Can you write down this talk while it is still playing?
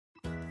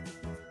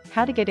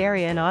How to get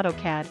area in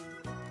AutoCAD.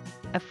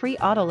 A free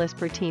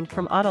AutoLISP routine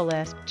from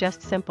AutoLISP,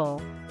 just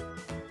simple.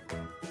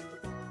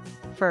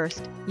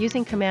 First,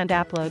 using command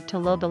Appload to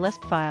load the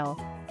Lisp file.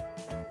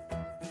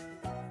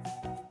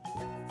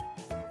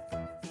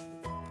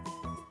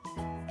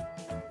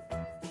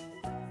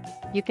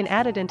 You can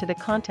add it into the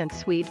Contents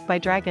suite by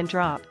drag and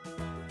drop.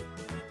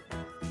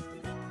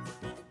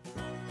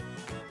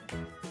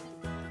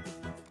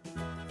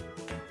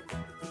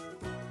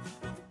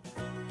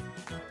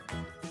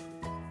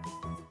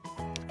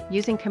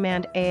 Using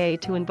command AA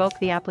to invoke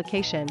the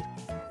application.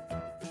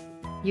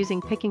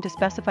 Using picking to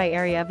specify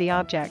area of the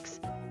objects.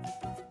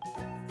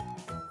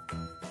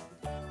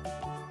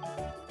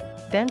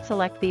 Then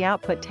select the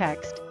output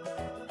text.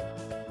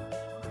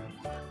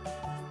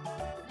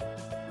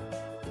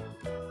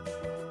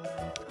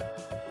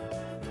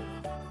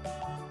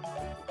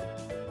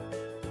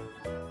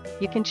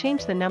 You can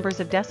change the numbers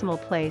of decimal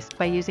place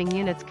by using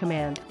units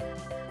command.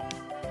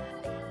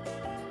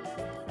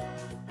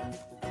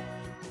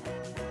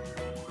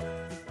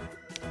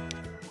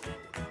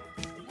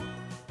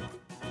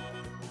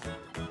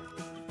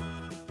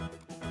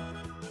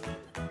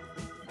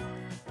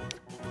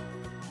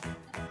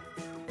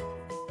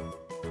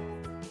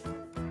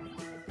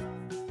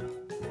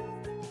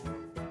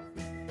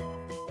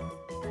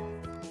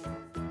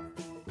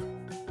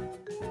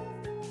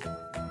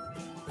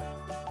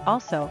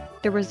 Also,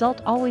 the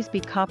result always be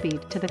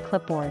copied to the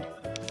clipboard.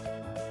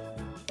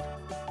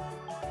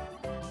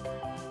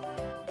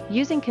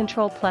 Using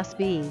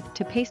Ctrl+V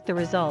to paste the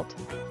result.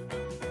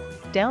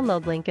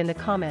 Download link in the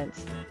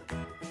comments.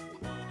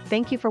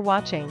 Thank you for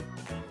watching.